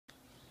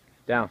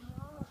Down.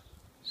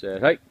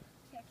 Said, hey.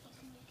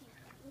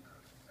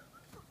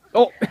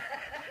 Oh!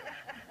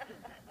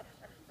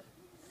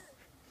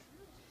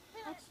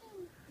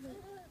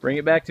 Bring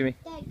it back to me.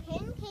 Dad,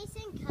 can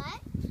Kason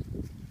cut?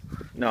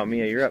 No,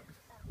 Mia, you're up.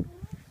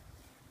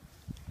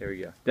 There we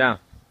go. Down.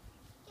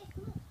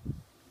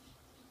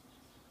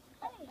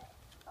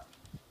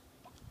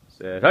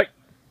 Said, hey.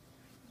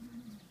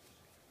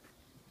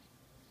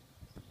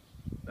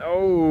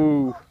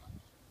 Oh.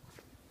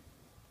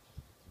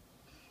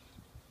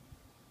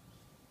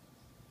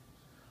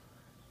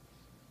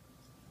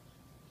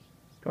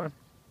 Come on.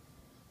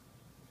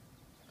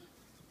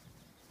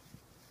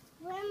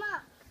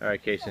 All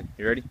right, Kason,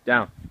 you ready?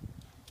 Down.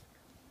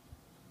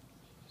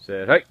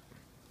 Said, hey.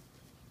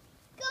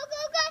 Go,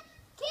 go,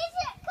 go.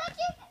 Kason, cut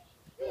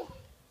your...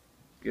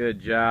 Good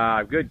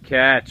job. Good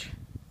catch.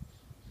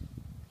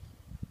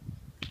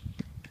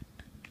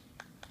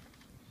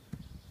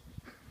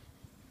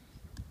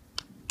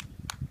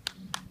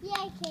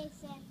 Yeah,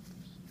 Kason.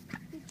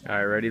 All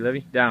right, ready,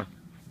 Livy? Down.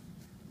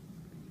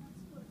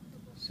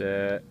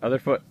 Set. Other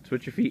foot.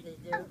 Switch your feet.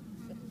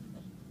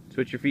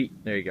 Switch your feet.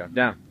 There you go.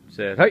 Down.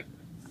 Set. Hey.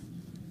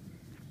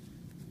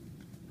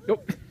 Go.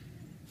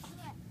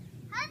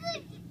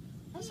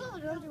 I saw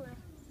the underwear.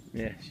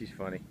 Yeah, she's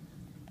funny.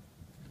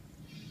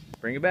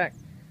 Bring it back.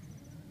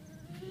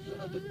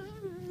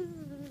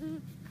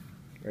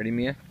 Ready,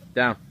 Mia?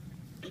 Down.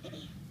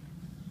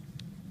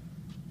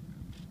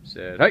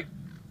 Set. Hey.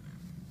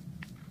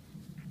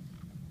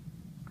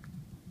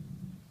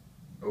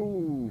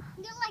 Ooh.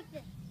 Go like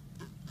this.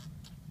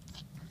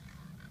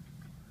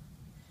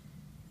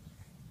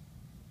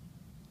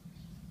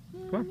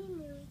 Come on.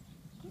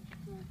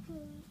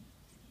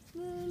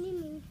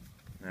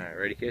 All right,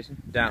 ready, Kason?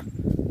 Down.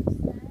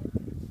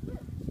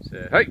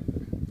 Set. Hey.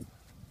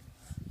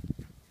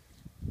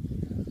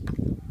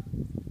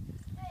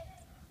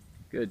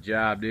 Good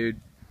job, dude.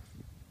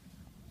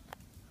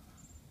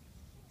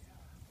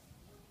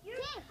 You're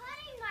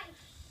cutting my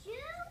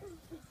shoe?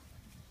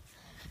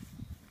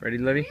 Ready,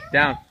 Livy?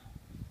 Down.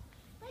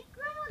 Like,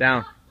 Grandma,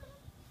 Down.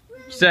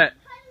 Grandma, Set.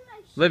 cutting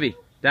my shoe. Livy,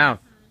 down.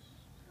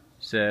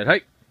 Set.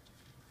 Hey.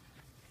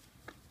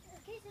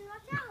 Kason,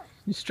 watch out.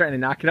 He's trying to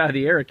knock it out of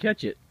the air or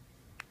catch it.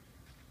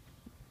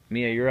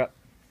 Mia, you're up.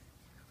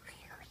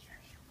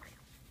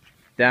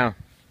 Down.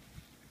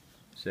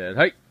 Said,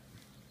 hey.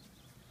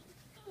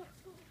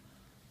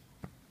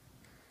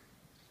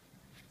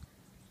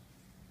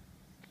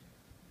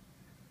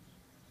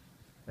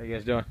 How you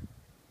guys doing?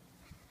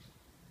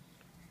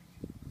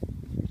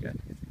 Good.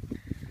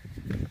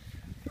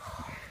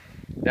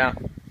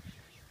 Down.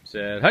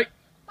 Said, hey.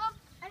 Mom,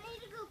 I need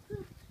to go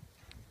poop.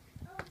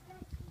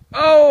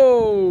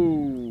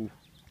 Oh!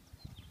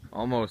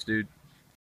 Almost, dude.